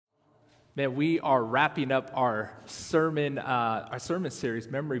Man, we are wrapping up our sermon series,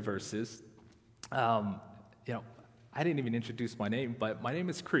 Memory Verses. I didn't even introduce my name, but my name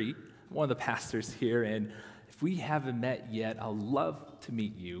is Cree. I'm one of the pastors here, and if we haven't met yet, I'd love to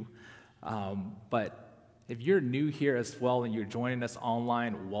meet you. But if you're new here as well and you're joining us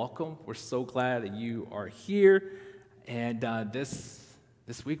online, welcome. We're so glad that you are here. And this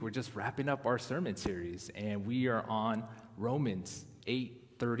week, we're just wrapping up our sermon series, and we are on Romans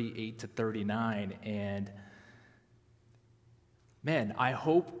 8:38 to 39. And man, I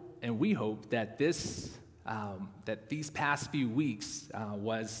hope and we hope that that these past few weeks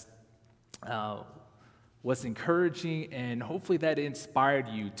was encouraging, and hopefully that inspired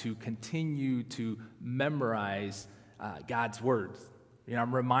you to continue to memorize God's words.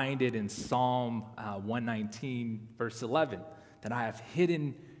 I'm reminded in Psalm 119, verse 11, that I have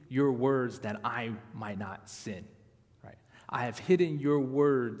hidden your words that I might not sin. Right? I have hidden your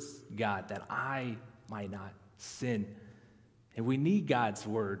words, God, that I might not sin. And we need God's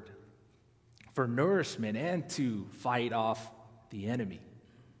word for nourishment and to fight off the enemy.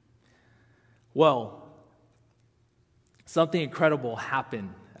 Well, something incredible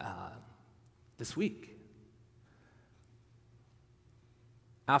happened this week.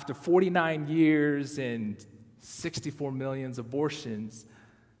 After 49 years and 64 million abortions,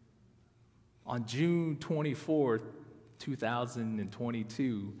 on June 24th,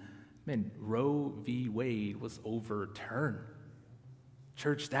 2022, Roe v. Wade was overturned.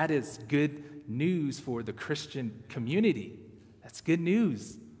 Church, that is good news for the Christian community. That's good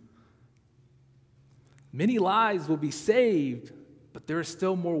news. Many lives will be saved, but there is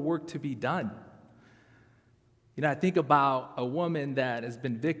still more work to be done. I think about a woman that has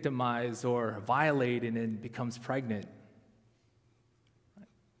been victimized or violated and becomes pregnant.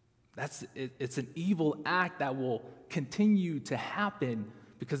 It's an evil act that will continue to happen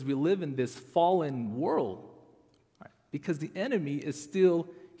because we live in this fallen world, right? Because the enemy is still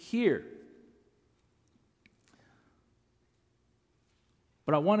here.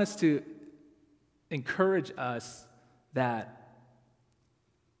 But I want us to encourage us that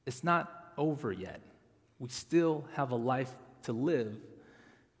it's not over yet. We still have a life to live.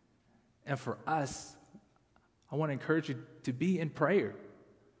 And for us, I want to encourage you to be in prayer.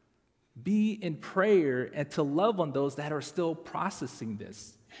 Be in prayer and to love on those that are still processing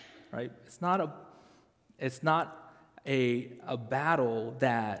this, right? It's not a battle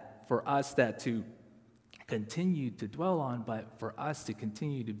that for us that to continue to dwell on, but for us to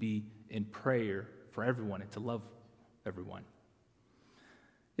continue to be in prayer for everyone and to love everyone.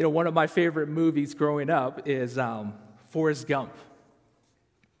 One of my favorite movies growing up is Forrest Gump.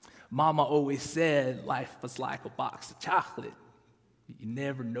 Mama always said life was like a box of chocolate. You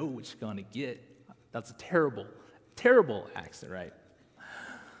never know what you're going to get. That's a terrible, terrible accent, right?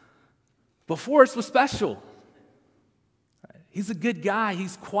 But Forrest was special. He's a good guy.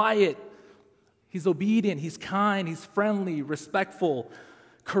 He's quiet. He's obedient. He's kind. He's friendly, respectful,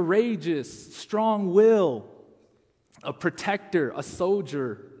 courageous, strong-willed, a protector, a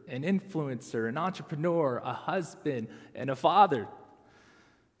soldier, an influencer, an entrepreneur, a husband, and a father.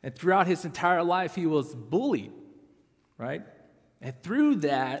 And throughout his entire life, he was bullied, right? And through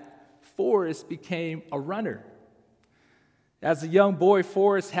that, Forrest became a runner. As a young boy,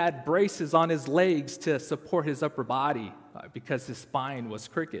 Forrest had braces on his legs to support his upper body because his spine was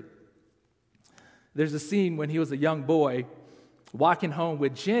crooked. There's a scene when he was a young boy walking home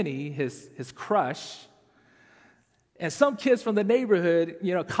with Jenny, his crush, and some kids from the neighborhood,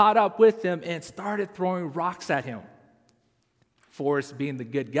 caught up with him and started throwing rocks at him. Forrest, being the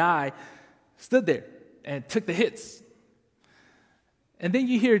good guy, stood there and took the hits. And then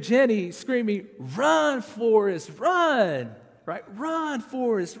you hear Jenny screaming, "Run, Forrest, run!" Right? "Run,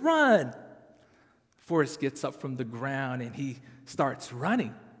 Forrest, run!" Forrest gets up from the ground and he starts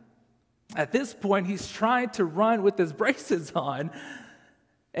running. At this point, he's trying to run with his braces on,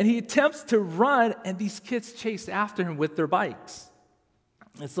 and he attempts to run, and these kids chase after him with their bikes.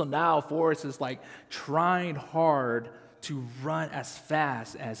 And so now Forrest is trying hard to run as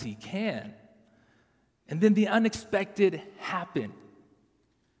fast as he can. And then the unexpected happened.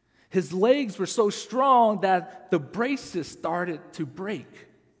 His legs were so strong that the braces started to break.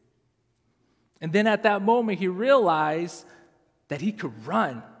 And then at that moment, he realized that he could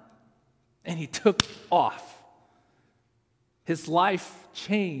run, and he took off. His life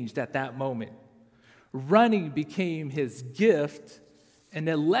changed at that moment. Running became his gift, and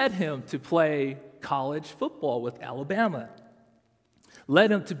it led him to play college football with Alabama.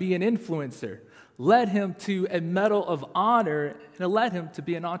 Led him to be an influencer. Led him to a Medal of Honor, and it led him to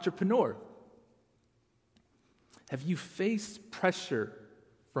be an entrepreneur. Have you faced pressure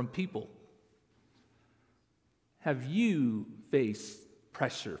from people? have you faced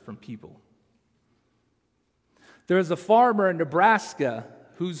pressure from people? There was a farmer in Nebraska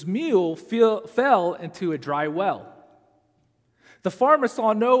whose mule fell into a dry well. The farmer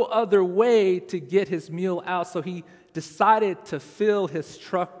saw no other way to get his mule out, so he decided to fill his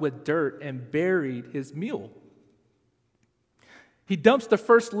truck with dirt and buried his mule. He dumps the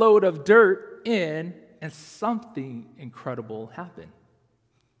first load of dirt in, and something incredible happened.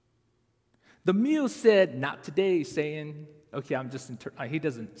 The mule said, "Not today," saying, okay, he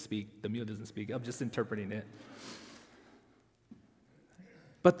doesn't speak, the mule doesn't speak, I'm just interpreting it.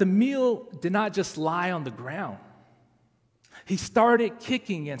 But the mule did not just lie on the ground. He started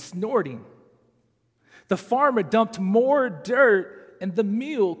kicking and snorting. The farmer dumped more dirt, and the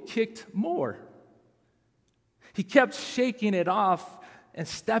mule kicked more. He kept shaking it off and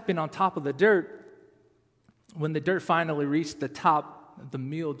stepping on top of the dirt. When the dirt finally reached the top, the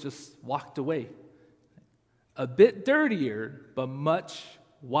mule just walked away. A bit dirtier, but much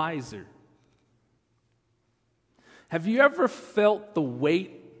wiser. Have you ever felt the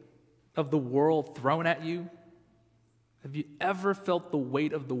weight of the world thrown at you? Have you ever felt the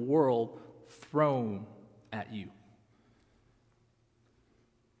weight of the world thrown at you?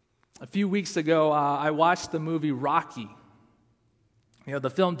 A few weeks ago, I watched the movie Rocky. The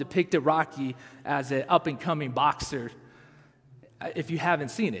film depicted Rocky as an up-and-coming boxer, if you haven't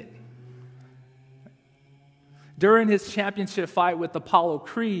seen it. During his championship fight with Apollo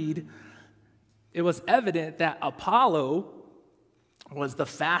Creed, it was evident that Apollo was the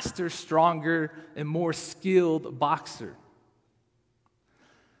faster, stronger, and more skilled boxer.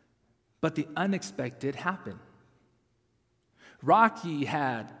 But the unexpected happened. Rocky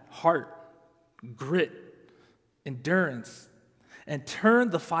had heart, grit, endurance, and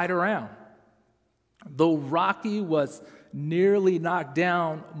turned the fight around. Though Rocky was nearly knocked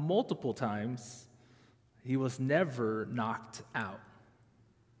down multiple times, he was never knocked out.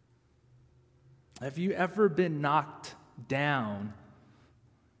 Have you ever been knocked down?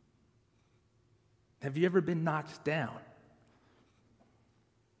 Have you ever been knocked down?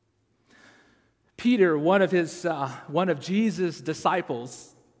 Peter, one of Jesus'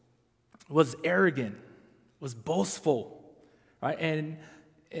 disciples, was arrogant, was boastful, right? And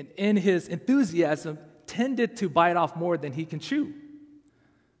in his enthusiasm, tended to bite off more than he can chew.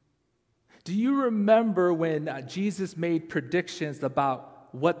 Do you remember when Jesus made predictions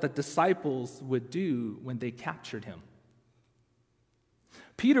about what the disciples would do when they captured him?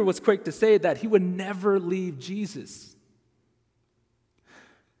 Peter was quick to say that he would never leave Jesus.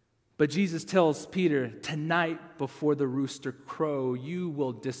 But Jesus tells Peter, "Tonight before the rooster crow, you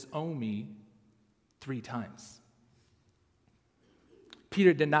will disown me 3 times.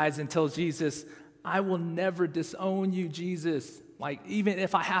 Peter denies and tells Jesus, "I will never disown you, Jesus, even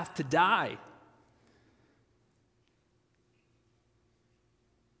if I have to die."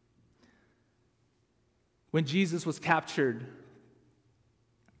 When Jesus was captured,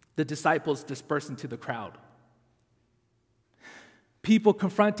 the disciples dispersed into the crowd. People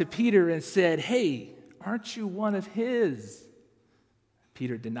confronted Peter and said, "Hey, aren't you one of his?"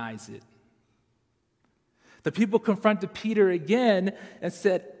 Peter denies it. The people confronted Peter again and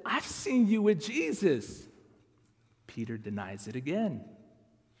said, "I've seen you with Jesus." Peter denies it again.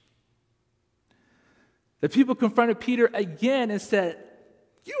 The people confronted Peter again and said,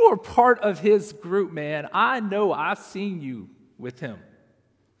 "You are part of his group, man. I know I've seen you with him."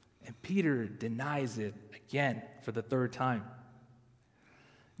 And Peter denies it again for the 3rd time.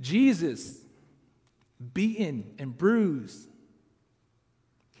 Jesus, beaten and bruised.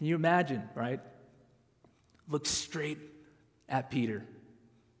 Can you imagine, right? Looks straight at Peter.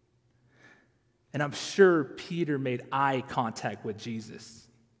 And I'm sure Peter made eye contact with Jesus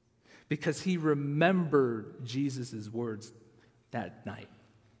because he remembered Jesus' words that night.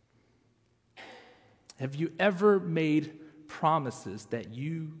 Have you ever made promises that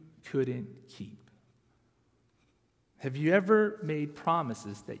you couldn't keep? Have you ever made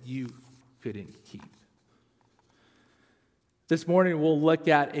promises that you couldn't keep? This morning we'll look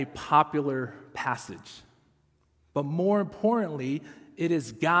at a popular passage, but more importantly, it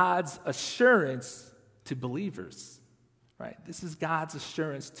is God's assurance to believers, right? This is God's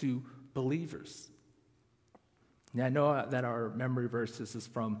assurance to believers. Now, I know that our memory verses is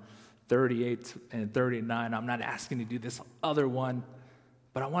from 38 and 39. I'm not asking you to do this other one,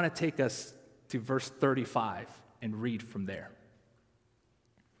 but I want to take us to verse 35 and read from there.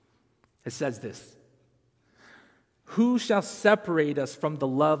 It says this: "Who shall separate us from the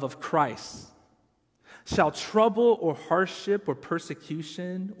love of Christ? Shall trouble or hardship or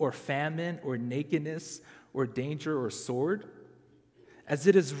persecution or famine or nakedness or danger or sword? As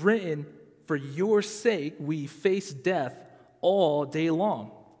it is written, for your sake, we face death all day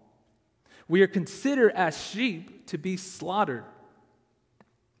long. We are considered as sheep to be slaughtered.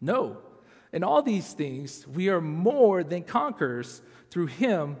 No, in all these things, we are more than conquerors through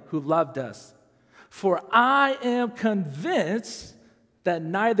him who loved us. For I am convinced that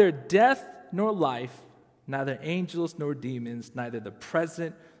neither death nor life, neither angels nor demons, neither the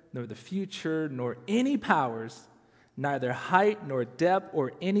present nor the future, nor any powers, neither height nor depth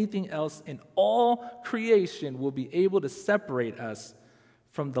or anything else in all creation will be able to separate us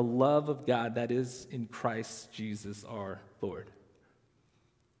from the love of God that is in Christ Jesus our Lord.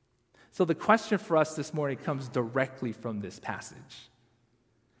 So the question for us this morning comes directly from this passage.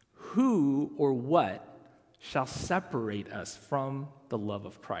 Who or what shall separate us from the love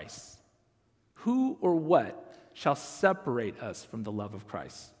of Christ? Who or what shall separate us from the love of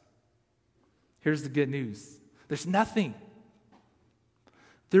Christ? Here's the good news. There's nothing.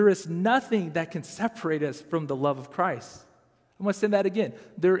 There is nothing that can separate us from the love of Christ. I'm going to say that again.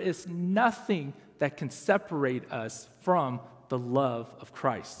 There is nothing that can separate us from the love of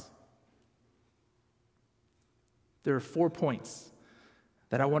Christ. There are 4 points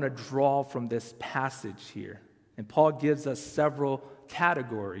that I want to draw from this passage here. And Paul gives us several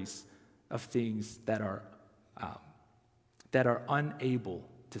categories of things that are unable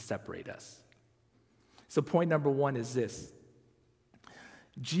to separate us. So point number 1 is this.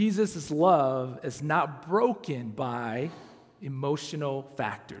 Jesus' love is not broken by emotional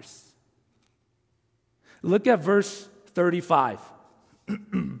factors. Look at verse 35.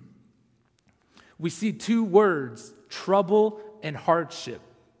 We see 2 words, trouble and hardship.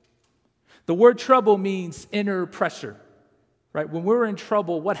 The word trouble means inner pressure, right? When we're in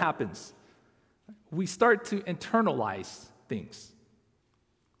trouble, what happens? We start to internalize things.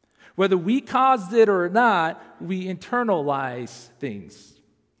 Whether we caused it or not, we internalize things.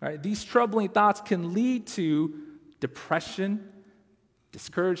 Right? These troubling thoughts can lead to depression,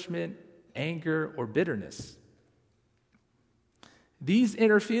 discouragement, anger, or bitterness. These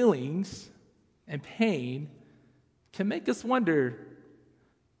inner feelings and pain can make us wonder,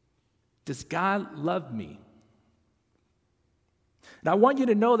 does God love me? And I want you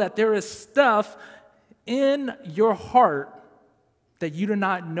to know that there is stuff in your heart that you do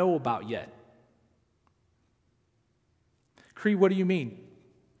not know about yet. Cree, what do you mean?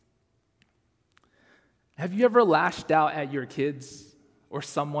 Have you ever lashed out at your kids or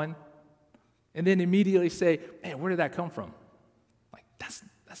someone and then immediately say, man, where did that come from? Like,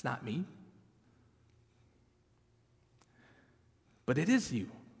 that's not me. But it is you.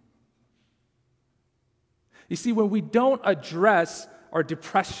 You see, when we don't address our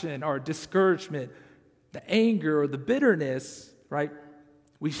depression, our discouragement, the anger, or the bitterness, right,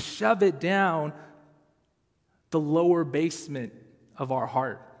 we shove it down the lower basement of our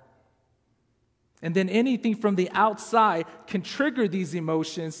heart. And then anything from the outside can trigger these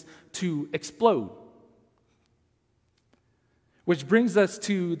emotions to explode. Which brings us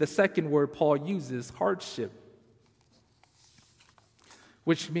to the second word Paul uses, hardship,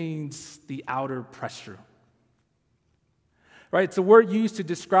 which means the outer pressure. Right? It's a word used to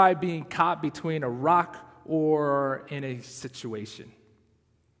describe being caught between a rock or in a situation.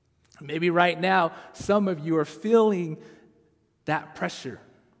 Maybe right now, some of you are feeling that pressure,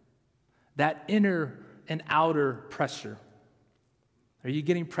 that inner and outer pressure. Are you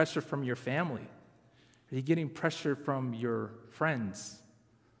getting pressure from your family? Are you getting pressure from your friends,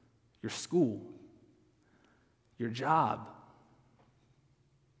 your school, your job?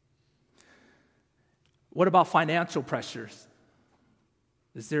 What about financial pressures?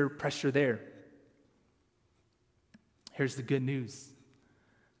 Is there pressure there? Here's the good news.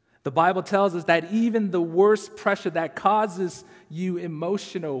 The Bible tells us that even the worst pressure that causes you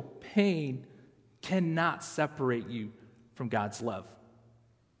emotional pain cannot separate you from God's love.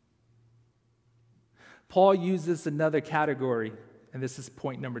 Paul uses another category, and this is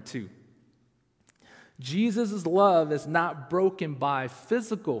point number 2. Jesus' love is not broken by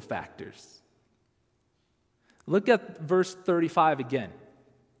physical factors. Look at verse 35 again.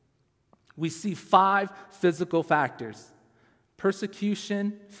 We see 5 physical factors: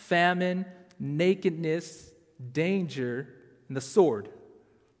 persecution, famine, nakedness, danger, and the sword.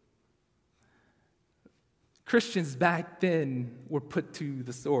 Christians back then were put to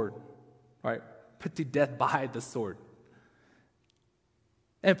the sword, right? Put to death by the sword.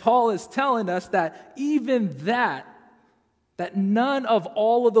 And Paul is telling us that even that none of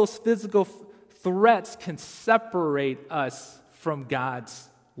all of those physical threats can separate us from God's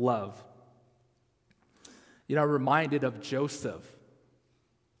love. I'm reminded of Joseph.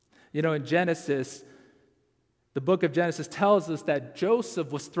 In Genesis, The book of Genesis tells us that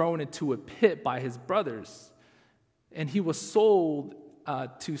Joseph was thrown into a pit by his brothers, and he was sold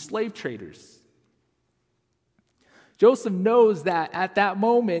to slave traders. Joseph knows that at that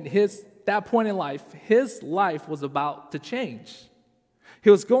moment, that point in life, his life was about to change. He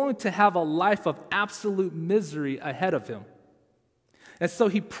was going to have a life of absolute misery ahead of him. And so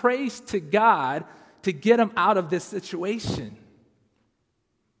he prays to God to get him out of this situation.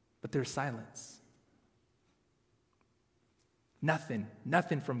 But there's silence. Nothing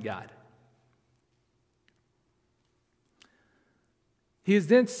from God. He is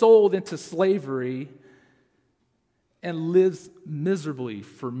then sold into slavery and lives miserably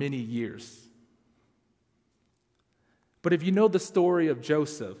for many years. But if you know the story of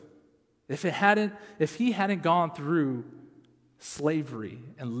Joseph, if he hadn't gone through slavery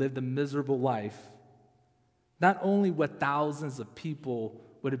and lived a miserable life, not only would thousands of people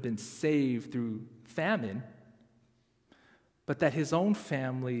would have been saved through famine, but that his own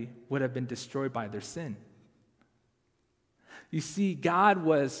family would have been destroyed by their sin. You see, God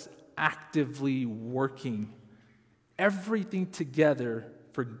was actively working everything together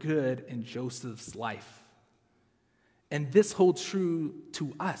for good in Joseph's life. And this holds true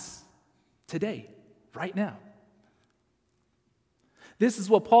to us today, right now. This is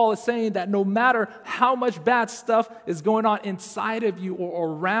what Paul is saying, that no matter how much bad stuff is going on inside of you or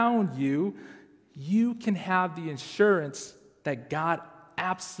around you, you can have the assurance that God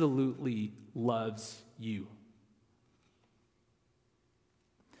absolutely loves you.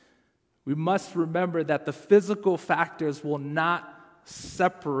 We must remember that the physical factors will not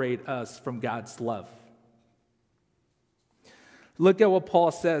separate us from God's love. Look at what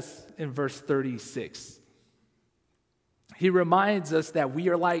Paul says in verse 36. He reminds us that we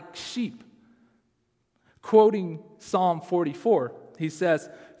are like sheep. Quoting Psalm 44, he says,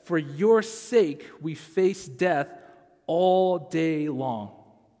 "For your sake we face death all day long.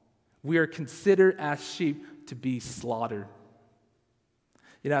 We are considered as sheep to be slaughtered."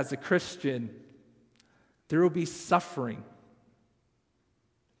 You know, as a Christian, there will be suffering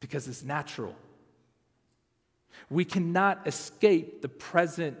because it's natural. We cannot escape the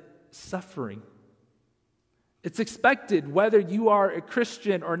present suffering. It's expected whether you are a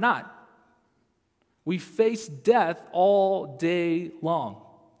Christian or not. We face death all day long.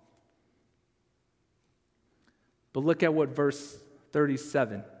 But look at what verse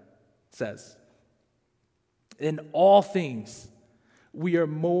 37 says. "In all things, we are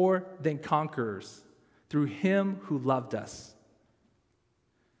more than conquerors through him who loved us."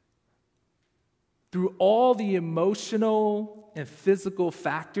 Through all the emotional and physical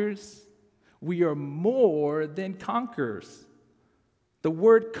factors, we are more than conquerors. The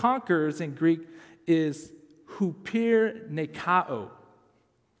word conquerors in Greek is hupernikao,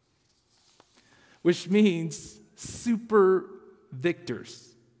 which means super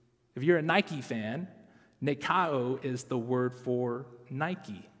victors. If you're a Nike fan, nikao is the word for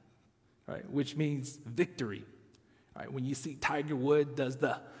Nike, right? Which means victory. Right? When you see Tiger Woods does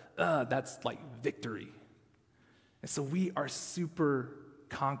that's like victory. And so we are super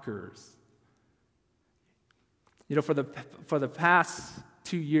conquerors. You know, for the past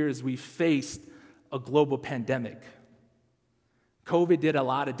 2 years, we faced a global pandemic. COVID did a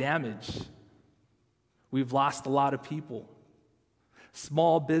lot of damage. We've lost a lot of people.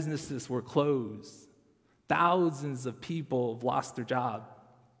 Small businesses were closed. Thousands of people have lost their job.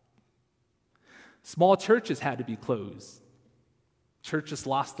 Small churches had to be closed. Churches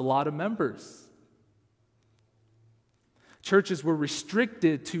lost a lot of members. Churches were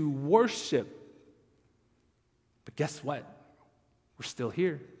restricted to worship. But guess what? We're still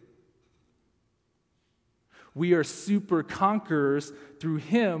here. We are super conquerors through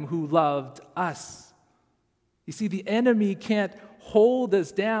him who loved us. You see, the enemy can't hold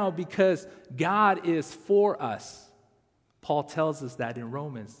us down because God is for us. Paul tells us that in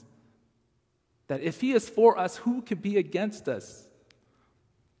Romans. That if he is for us, who could be against us?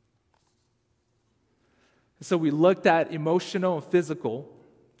 So we looked at emotional and physical,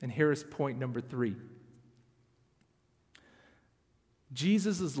 and here is point number 3.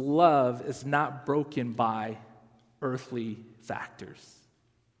 Jesus' love is not broken by earthly factors.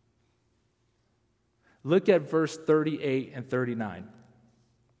 Look at verse 38 and 39.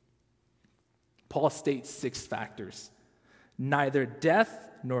 Paul states 6 factors. Neither death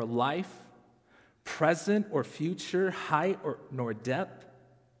nor life, present or future, height nor depth.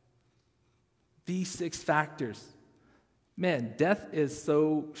 These 6 factors. Man, death is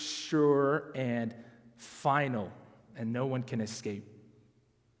so sure and final, and no one can escape.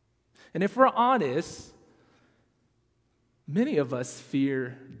 And if we're honest, many of us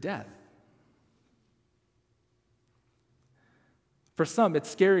fear death. For some, it's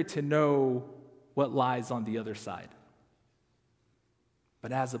scary to know what lies on the other side.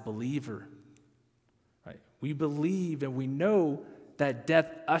 But as a believer, right, we believe and we know that death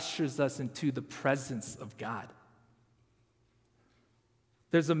ushers us into the presence of God.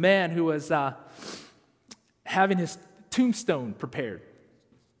 There's a man who was having his tombstone prepared.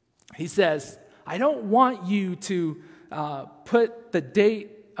 He says, I don't want you to put the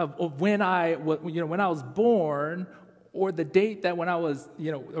date of when I was born, or the date that when I was,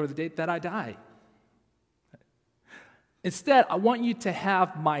 or the date that I die. Instead, I want you to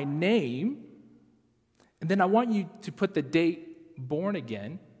have my name, and then I want you to put the date born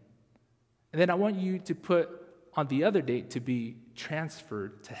again, and then I want you to put on the other date to be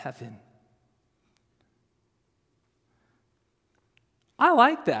transferred to heaven. I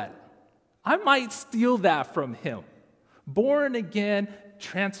like that. I might steal that from him. Born again,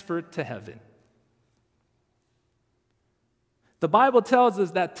 transferred to heaven. The Bible tells us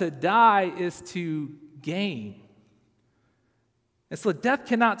that to die is to gain. And so death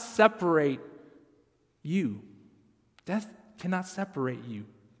cannot separate you. Death cannot separate you.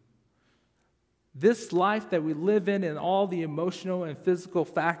 This life that we live in and all the emotional and physical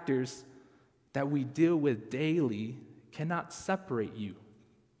factors that we deal with daily cannot separate you.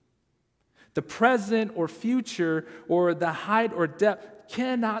 The present or future or the height or depth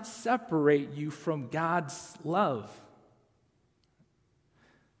cannot separate you from God's love.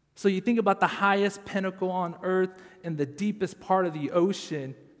 So you think about the highest pinnacle on earth and the deepest part of the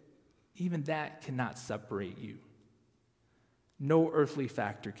ocean, even that cannot separate you. No earthly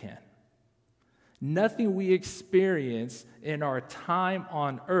factor can. Nothing we experience in our time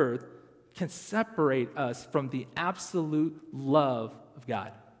on earth can separate us from the absolute love of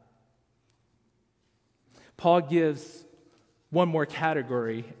God. Paul gives one more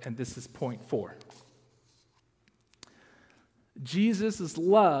category, and this is point 4. Jesus'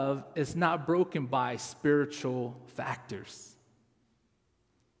 love is not broken by spiritual factors.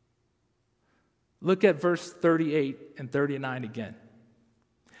 Look at verse 38 and 39 again.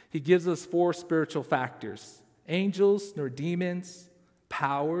 He gives us 4 spiritual factors: angels nor demons,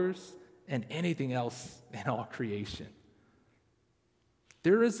 powers, and anything else in all creation.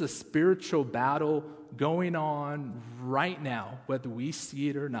 There is a spiritual battle going on right now, whether we see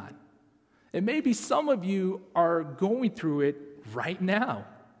it or not. And maybe some of you are going through it right now.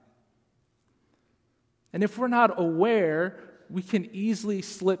 And if we're not aware, we can easily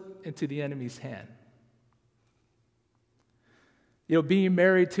slip into the enemy's hand. Being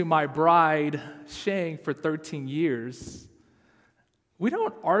married to my bride, Shang, for 13 years, we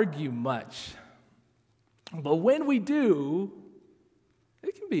don't argue much. But when we do,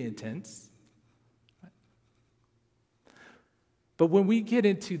 it can be intense. But when we get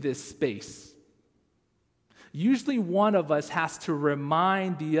into this space, usually one of us has to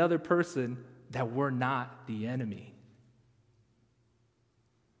remind the other person that we're not the enemy.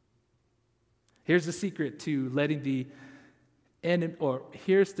 Here's the secret to letting the enemy, or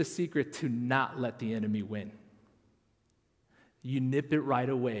here's the secret to not let the enemy win. You nip it right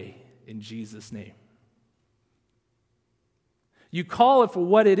away in Jesus' name. You call it for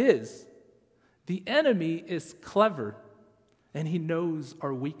what it is. The enemy is clever, and he knows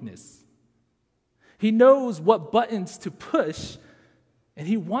our weakness. He knows what buttons to push, and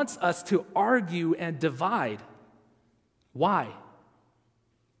he wants us to argue and divide. Why?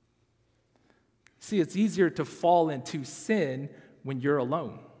 See, it's easier to fall into sin when you're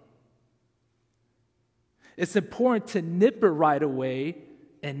alone. It's important to nip it right away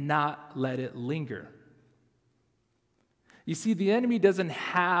and not let it linger. You see, the enemy doesn't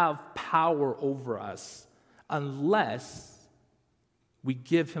have power over us unless we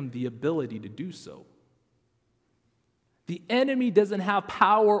give him the ability to do so. The enemy doesn't have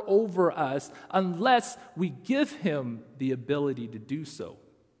power over us unless we give him the ability to do so.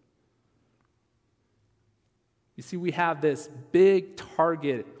 You see, we have this big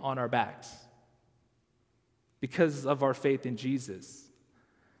target on our backs because of our faith in Jesus.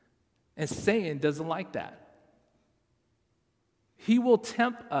 And Satan doesn't like that. He will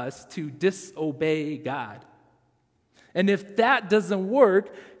tempt us to disobey God. And if that doesn't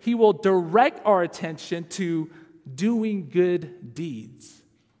work, he will direct our attention to doing good deeds.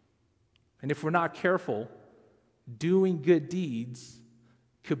 And if we're not careful, doing good deeds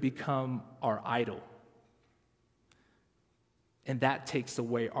could become our idol. And that takes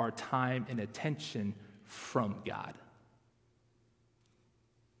away our time and attention from God.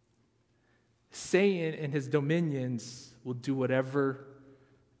 Satan and his dominions will do whatever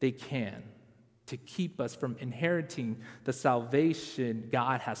they can to keep us from inheriting the salvation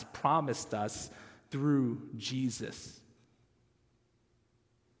God has promised us through Jesus.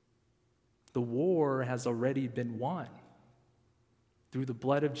 The war has already been won through the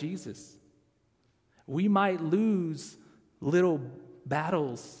blood of Jesus. We might lose little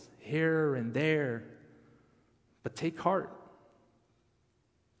battles here and there, but take heart.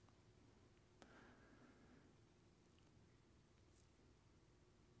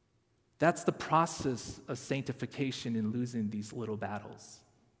 That's the process of sanctification in losing these little battles.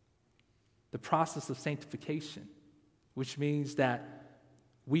 The process of sanctification, which means that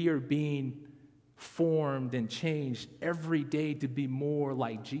we are being formed and changed every day to be more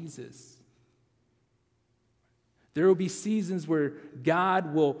like Jesus. There will be seasons where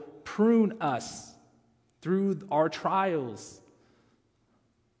God will prune us through our trials.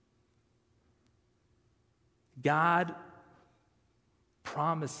 God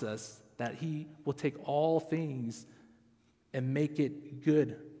promised us that He will take all things and make it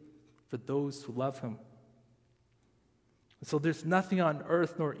good for those who love Him. So there's nothing on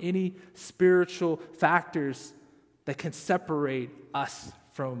earth nor any spiritual factors that can separate us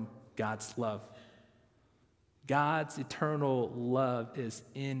from God's love. God's eternal love is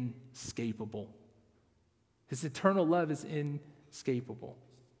inescapable. His eternal love is inescapable.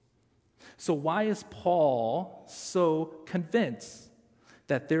 So why is Paul so convinced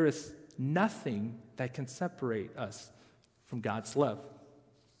that there is nothing that can separate us from God's love?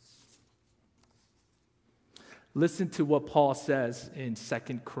 Listen to what Paul says in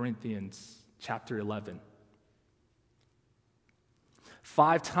 2 Corinthians chapter 11.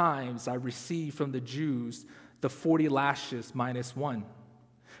 5 times I received from the Jews the 40 lashes minus 1.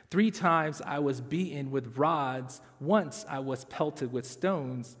 3 times I was beaten with rods. Once I was pelted with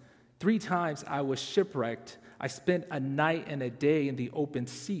stones. 3 times I was shipwrecked. I spent a night and a day in the open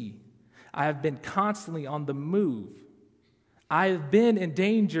sea. I have been constantly on the move. I have been in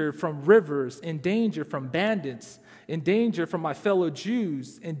danger from rivers, in danger from bandits, in danger from my fellow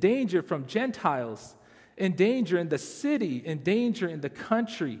Jews, in danger from Gentiles, in danger in the city, in danger in the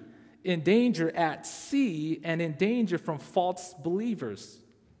country, in danger at sea, and in danger from false believers.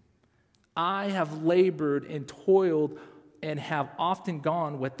 I have labored and toiled and have often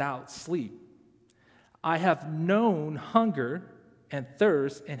gone without sleep. I have known hunger and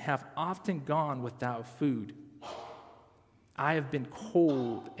thirst and have often gone without food. I have been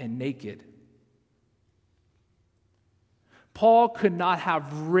cold and naked. Paul could not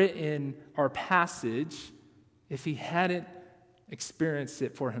have written our passage if he hadn't experienced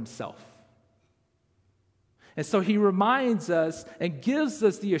it for himself. And so he reminds us and gives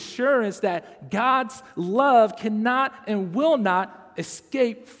us the assurance that God's love cannot and will not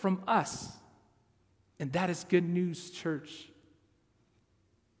escape from us. And that is good news, church.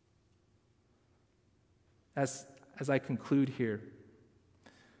 As I conclude here,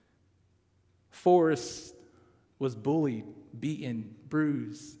 Forrest was bullied, beaten,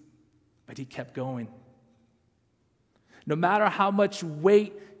 bruised, but he kept going. No matter how much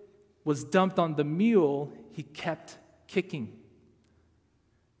weight was dumped on the mule, he kept kicking.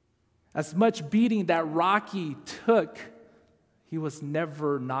 As much beating that Rocky took, he was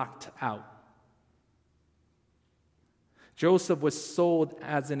never knocked out. Joseph was sold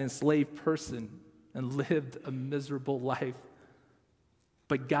as an enslaved person and lived a miserable life.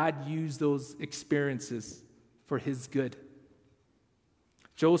 But God used those experiences for his good.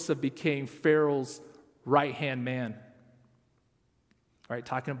 Joseph became Pharaoh's right-hand man. Right,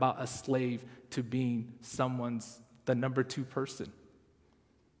 talking about a slave to being the number 2 person.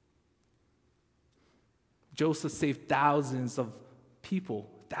 Joseph saved thousands of people,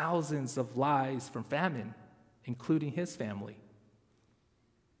 thousands of lives from famine, including his family.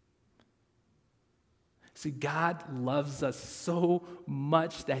 See, God loves us so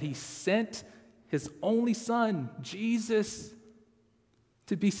much that he sent his only son, Jesus,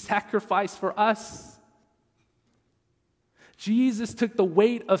 to be sacrificed for us. Jesus took the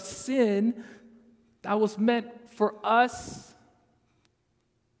weight of sin that was meant for us.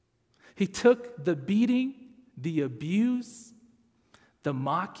 He took the beating, the abuse, the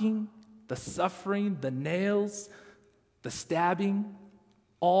mocking, the suffering, the nails, the stabbing,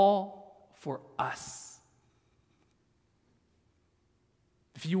 all for us.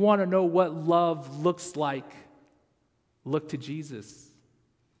 If you want to know what love looks like, look to Jesus.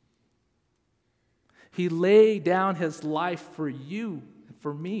 He laid down his life for you and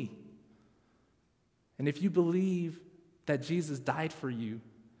for me. And if you believe that Jesus died for you,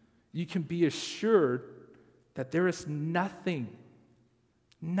 you can be assured that there is nothing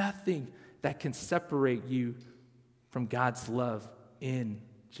that can separate you from God's love in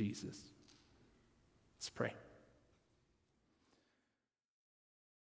Jesus. Let's pray.